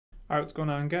Alright, what's going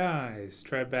on, guys?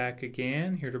 Trev back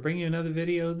again, here to bring you another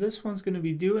video. This one's going to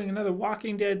be doing another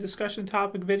Walking Dead discussion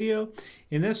topic video.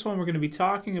 In this one, we're going to be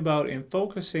talking about and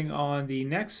focusing on the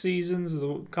next seasons,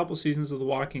 the couple seasons of The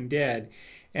Walking Dead,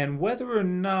 and whether or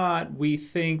not we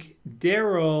think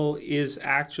Daryl is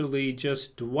actually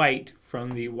just Dwight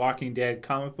from the Walking Dead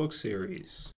comic book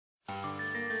series.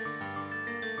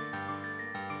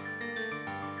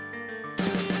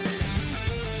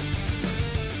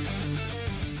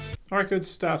 All right, good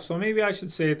stuff. So maybe I should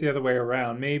say it the other way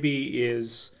around. Maybe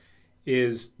is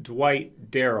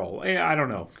Dwight Daryl? I don't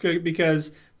know,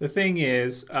 because the thing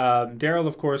is, Daryl,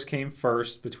 of course, came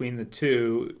first between the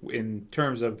two in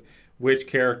terms of which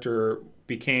character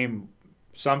became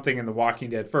something in The Walking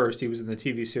Dead first. He was in the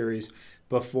TV series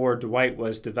before Dwight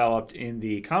was developed in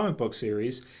the comic book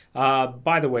series.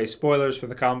 By the way, spoilers for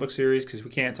the comic book series, because we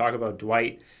can't talk about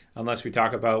Dwight unless we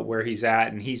talk about where he's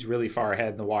at, and he's really far ahead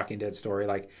in the Walking Dead story,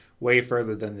 like way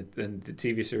further than the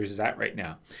TV series is at right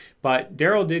now. But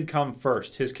Daryl did come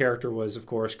first. His character was, of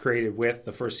course, created with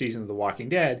the first season of The Walking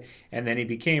Dead, and then he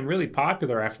became really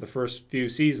popular after the first few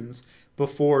seasons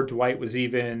before Dwight was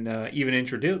even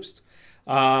introduced.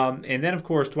 And then, of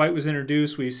course, Dwight was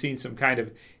introduced. We've seen some kind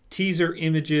of teaser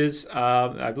images,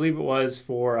 I believe it was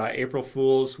for April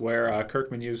Fool's, where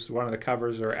Kirkman used one of the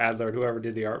covers, or Adler, whoever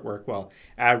did the artwork. Well,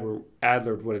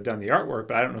 Adler would have done the artwork,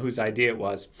 but I don't know whose idea it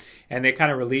was. And they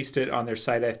kind of released it on their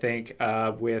site, I think,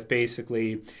 with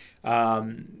basically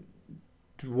Dwight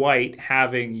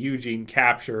having Eugene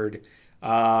captured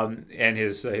and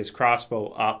his crossbow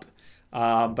up,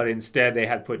 but instead they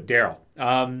had put Daryl.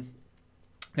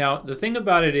 Now, the thing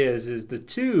about it is the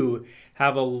two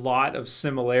have a lot of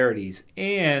similarities,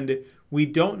 and we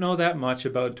don't know that much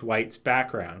about Dwight's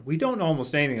background. We don't know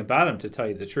almost anything about him, to tell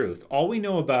you the truth. All we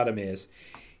know about him is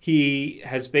he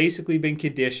has basically been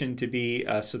conditioned to be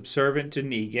subservient to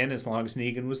Negan as long as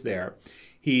Negan was there.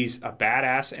 He's a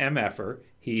badass MFer.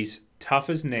 He's tough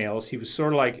as nails. He was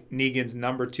sort of like Negan's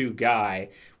 #2 guy,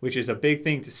 which is a big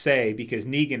thing to say because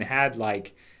Negan had,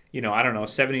 like, I don't know,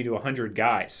 70 to 100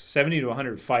 guys, 70 to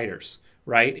 100 fighters,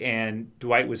 right? And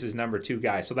Dwight was his #2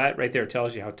 guy. So that right there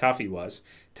tells you how tough he was,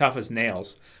 tough as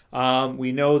nails.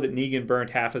 We know that Negan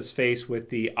burnt half his face with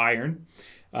the iron,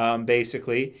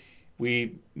 basically.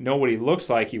 We know what he looks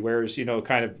like. He wears,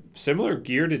 kind of similar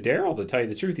gear to Daryl, to tell you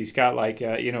the truth. He's got like,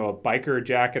 a biker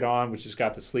jacket on, which has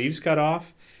got the sleeves cut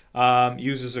off.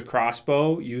 Uses a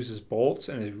crossbow, uses bolts,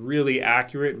 and is really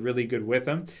accurate, really good with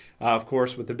them. Of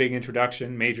course, with the big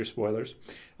introduction, major spoilers,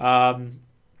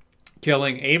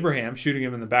 killing Abraham, shooting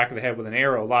him in the back of the head with an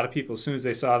arrow. A lot of people, as soon as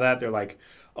they saw that, they're like,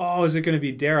 oh, is it going to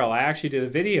be Daryl? I actually did a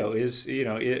video.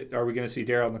 Are we going to see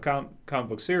Daryl in the comic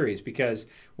book series? Because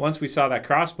once we saw that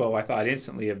crossbow, I thought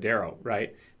instantly of Daryl,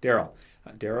 right? Daryl.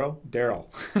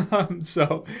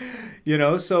 So,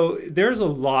 so there's a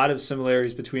lot of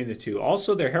similarities between the two.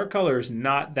 Also, their hair color is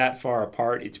not that far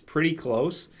apart. It's pretty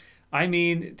close. I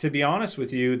mean, to be honest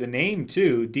with you, the name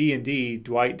too, D&D,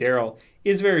 Dwight Daryl,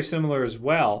 is very similar as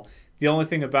well. The only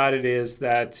thing about it is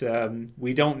that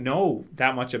we don't know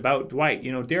that much about Dwight.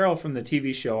 Daryl from the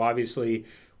TV show, obviously,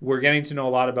 we're getting to know a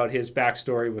lot about his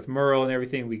backstory with Merle and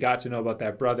everything. We got to know about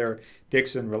that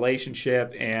brother-Dixon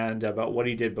relationship and about what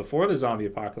he did before the zombie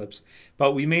apocalypse.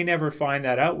 But we may never find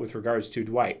that out with regards to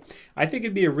Dwight. I think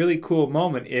it'd be a really cool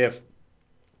moment if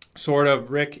sort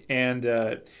of Rick and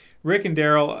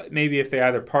Daryl, maybe if they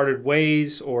either parted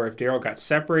ways or if Daryl got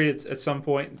separated at some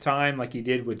point in time like he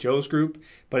did with Joe's group,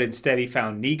 but instead he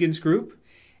found Negan's group.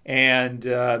 And,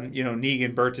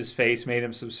 Negan burnt his face, made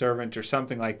him subservient or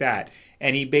something like that.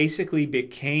 And he basically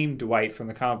became Dwight from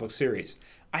the comic book series.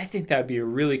 I think that would be a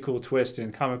really cool twist,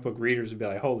 and comic book readers would be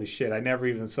like, holy shit, I never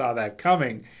even saw that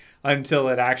coming until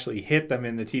it actually hit them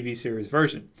in the TV series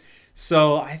version.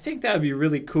 So I think that would be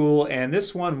really cool, and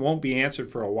this one won't be answered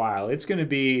for a while. It's going to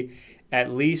be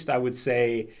at least, I would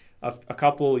say, a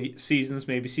couple seasons,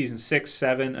 maybe season 6,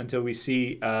 7, until we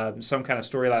see some kind of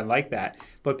storyline like that.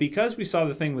 But because we saw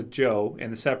the thing with Joe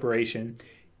and the separation,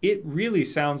 it really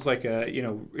sounds like it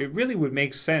really would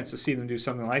make sense to see them do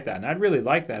something like that. And I'd really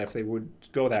like that if they would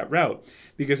go that route,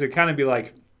 because it'd kind of be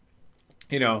like,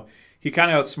 he kind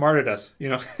of outsmarted us.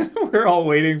 We're all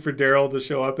waiting for Daryl to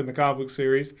show up in the comic book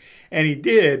series, and he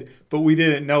did, but we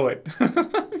didn't know it.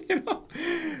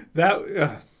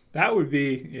 That would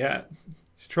be, yeah.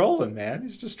 He's trolling, man.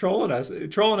 He's just trolling us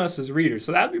as readers.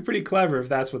 So that'd be pretty clever if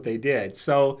that's what they did.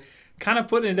 So kind of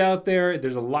putting it out there,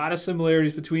 there's a lot of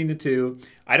similarities between the two.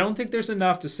 I don't think there's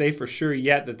enough to say for sure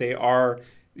yet that they are,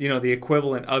 the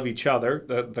equivalent of each other.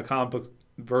 The comic book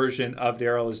version of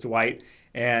Daryl is Dwight,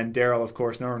 and Daryl, of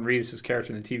course, Norman Reedus'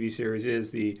 character in the TV series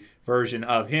is the version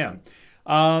of him.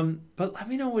 But let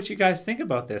me know what you guys think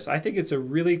about this. I think it's a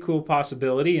really cool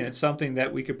possibility, and it's something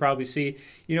that we could probably see.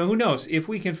 You know, who knows? If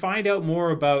we can find out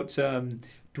more about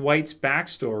Dwight's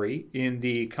backstory in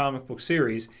the comic book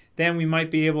series, then we might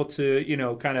be able to, you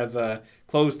know, kind of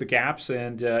close the gaps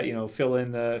and you know, fill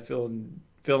in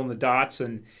the dots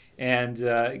and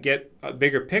get a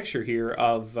bigger picture here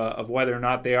of whether or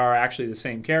not they are actually the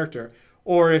same character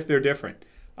or if they're different.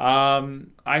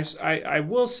 I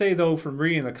will say, though, from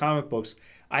reading the comic books,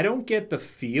 I don't get the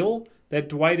feel that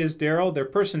Dwight is Daryl. Their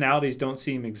personalities don't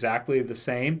seem exactly the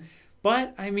same.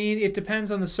 But, I mean, it depends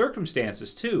on the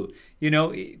circumstances, too. You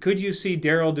know, could you see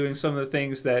Daryl doing some of the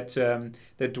things that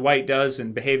that Dwight does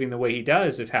and behaving the way he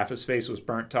does if half his face was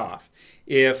burnt off?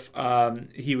 If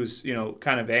he was, you know,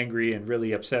 kind of angry and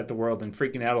really upset at the world and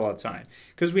freaking out all the time?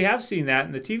 Because we have seen that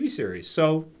in the TV series.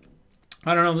 So,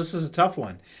 I don't know. This is a tough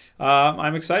one.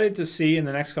 I'm excited to see in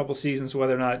the next couple seasons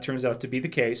whether or not it turns out to be the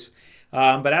case.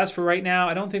 But as for right now,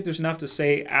 I don't think there's enough to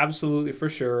say absolutely for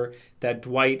sure that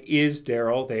Dwight is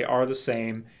Daryl. They are the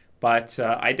same. But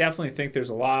I definitely think there's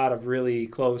a lot of really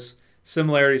close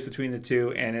similarities between the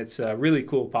two, and it's a really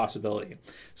cool possibility.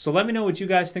 So let me know what you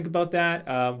guys think about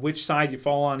that, which side you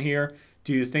fall on here.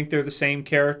 Do you think they're the same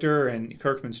character and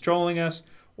Kirkman's trolling us?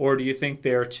 Or do you think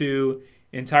they're two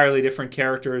entirely different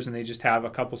characters and they just have a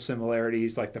couple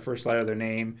similarities, like the first letter of their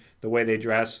name, the way they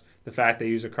dress, the fact they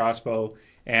use a crossbow,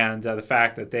 and the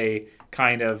fact that they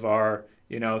kind of are,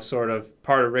 you know, sort of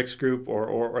part of Rick's group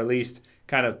or at least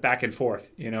kind of back and forth.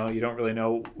 You know, you don't really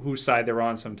know whose side they're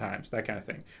on sometimes, that kind of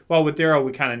thing. Well, with Daryl,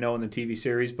 we kind of know in the TV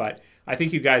series, but I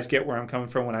think you guys get where I'm coming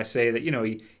from when I say that, you know,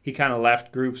 he kind of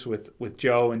left groups with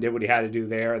Joe and did what he had to do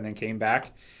there and then came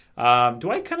back.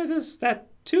 Dwight kind of does that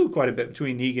too quite a bit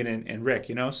between Negan and Rick,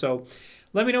 you know. So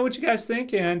let me know what you guys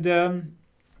think, and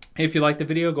if you like the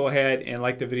video, go ahead and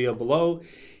like the video below.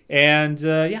 And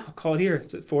yeah, I'll call it here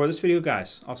for this video,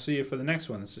 guys. I'll see you for the next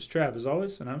one. This is Trev, as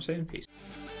always, and I'm saying peace.